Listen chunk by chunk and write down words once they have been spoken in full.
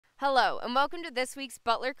Hello, and welcome to this week's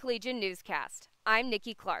Butler Collegian Newscast. I'm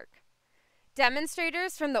Nicki Clark.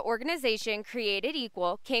 Demonstrators from the organization Created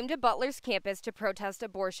Equal came to Butler's campus to protest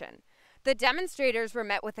abortion. The demonstrators were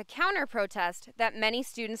met with a counter-protest that many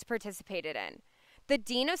students participated in. The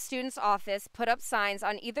Dean of Students' office put up signs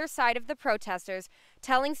on either side of the protesters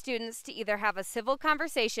telling students to either have a civil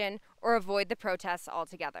conversation or avoid the protests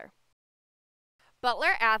altogether.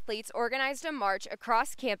 Butler athletes organized a march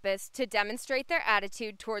across campus to demonstrate their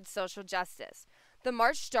attitude towards social justice. The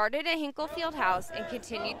march started at Hinkle Fieldhouse and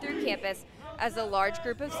continued through campus as a large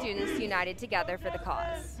group of students united together for the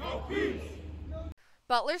cause.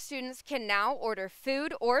 Butler students can now order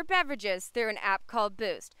food or beverages through an app called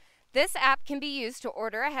Boost. This app can be used to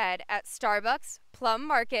order ahead at Starbucks, Plum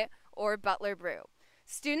Market, or Butler Brew.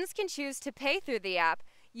 Students can choose to pay through the app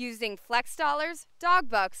using Flex Dollars, Dog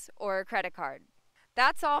Bucks, or a credit card.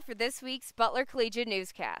 That's all for this week's Butler Collegian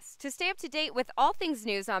Newscast. To stay up to date with all things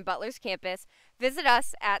news on Butler's campus, visit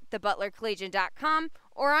us at thebutlercollegian.com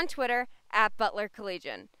or on Twitter at Butler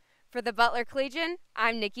Collegian. For the Butler Collegian,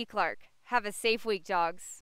 I'm Nicki Clark. Have a safe week, dogs.